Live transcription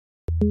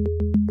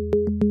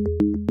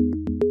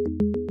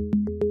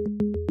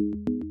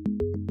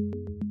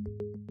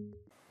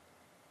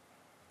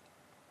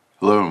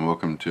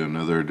to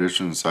another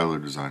edition of Silo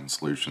Design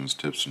Solutions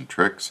Tips and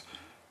Tricks.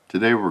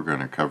 Today we're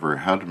going to cover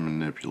how to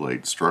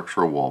manipulate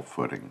structural wall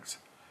footings.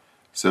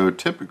 So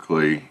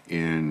typically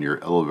in your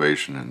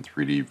elevation and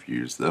 3D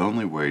views, the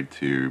only way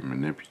to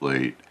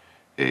manipulate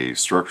a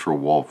structural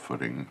wall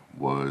footing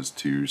was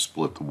to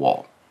split the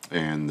wall,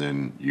 and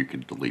then you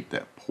could delete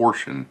that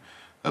portion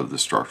of the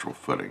structural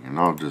footing, and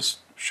I'll just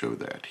show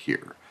that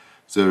here.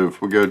 So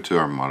if we go to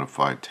our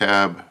Modify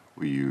tab,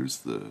 we use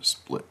the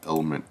Split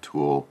Element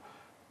tool,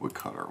 we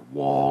cut our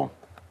wall,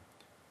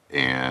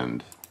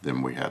 and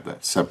then we have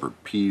that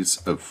separate piece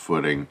of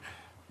footing.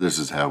 This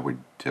is how we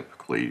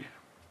typically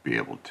be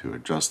able to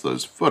adjust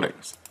those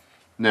footings.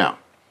 Now,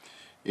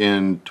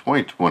 in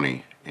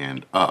 2020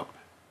 and up,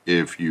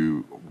 if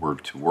you were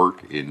to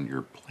work in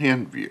your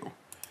plan view,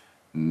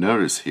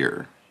 notice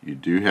here you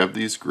do have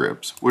these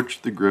grips,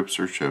 which the grips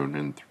are shown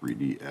in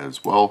 3D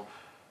as well,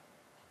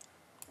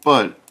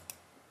 but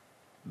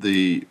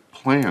the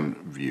plan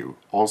view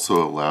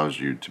also allows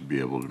you to be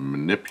able to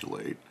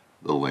manipulate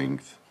the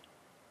length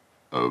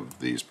of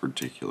these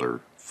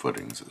particular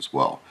footings as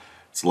well.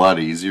 It's a lot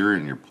easier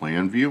in your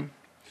plan view,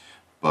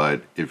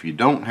 but if you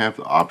don't have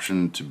the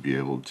option to be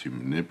able to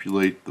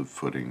manipulate the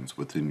footings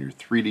within your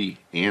 3D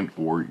and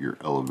or your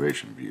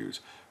elevation views,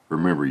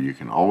 remember you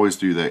can always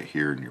do that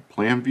here in your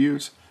plan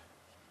views.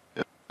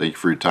 Thank you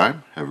for your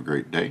time. Have a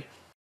great day.